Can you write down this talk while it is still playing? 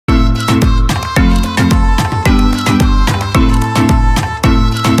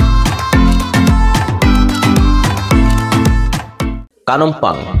Kanom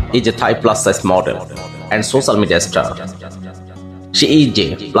Pung is a Thai plus-size model and social media star. She is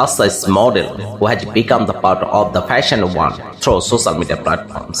a plus-size model who has become the part of the fashion world through social media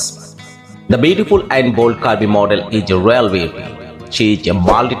platforms. The beautiful and bold curvy model is a real beauty. She is a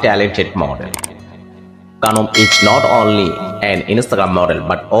multi-talented model. Kanom is not only an Instagram model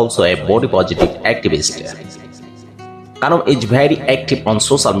but also a body-positive activist. Kanom is very active on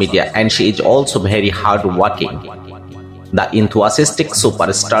social media and she is also very hard-working. The enthusiastic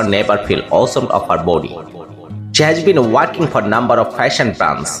superstar never feels ashamed of her body. She has been working for a number of fashion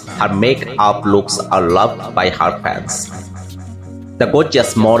brands. Her makeup looks are loved by her fans. The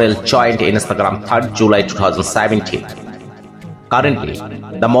gorgeous model joined Instagram 3rd July 2017.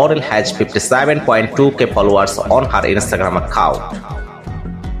 Currently, the model has 57.2k followers on her Instagram account.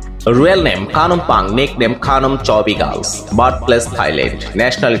 Real name Kanom Pung, nickname Kanom Curvy Girls, birthplace Thailand,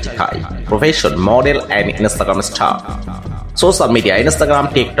 nationality Thai, profession model and Instagram star. Social media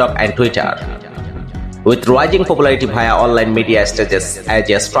Instagram, TikTok and Twitter. With rising popularity via online media stages as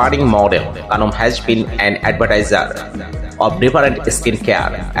a starting model, Kanom has been an advertiser of different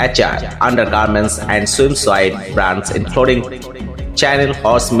skincare, HR, undergarments and swimsuit brands including Channel,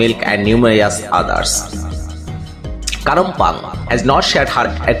 Horse Milk and numerous others. Kanom Pung has not shared her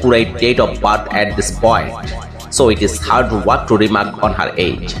accurate date of birth at this point, so it is hard work to remark on her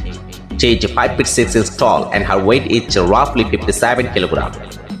age. She is 5 feet 6 inches tall and her weight is roughly 57 kg.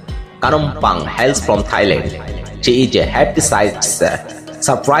 Kanom Pung hails from Thailand. She is a happy-sized,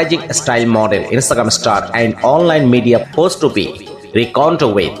 surprising style model, Instagram star and online media post to be reckoned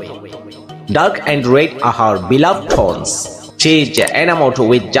with. Dark and red are her beloved tones. She is enamored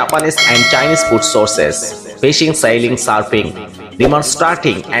with Japanese and Chinese food sources. Fishing, sailing, surfing,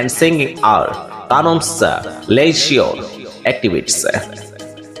 demonstrating and singing are Kanom's leisure activities.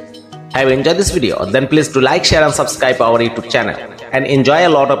 Have you enjoyed this video? Then please do like, share and subscribe our YouTube channel and enjoy a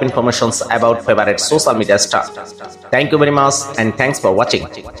lot of information about favorite social media stars. Thank you very much and thanks for watching.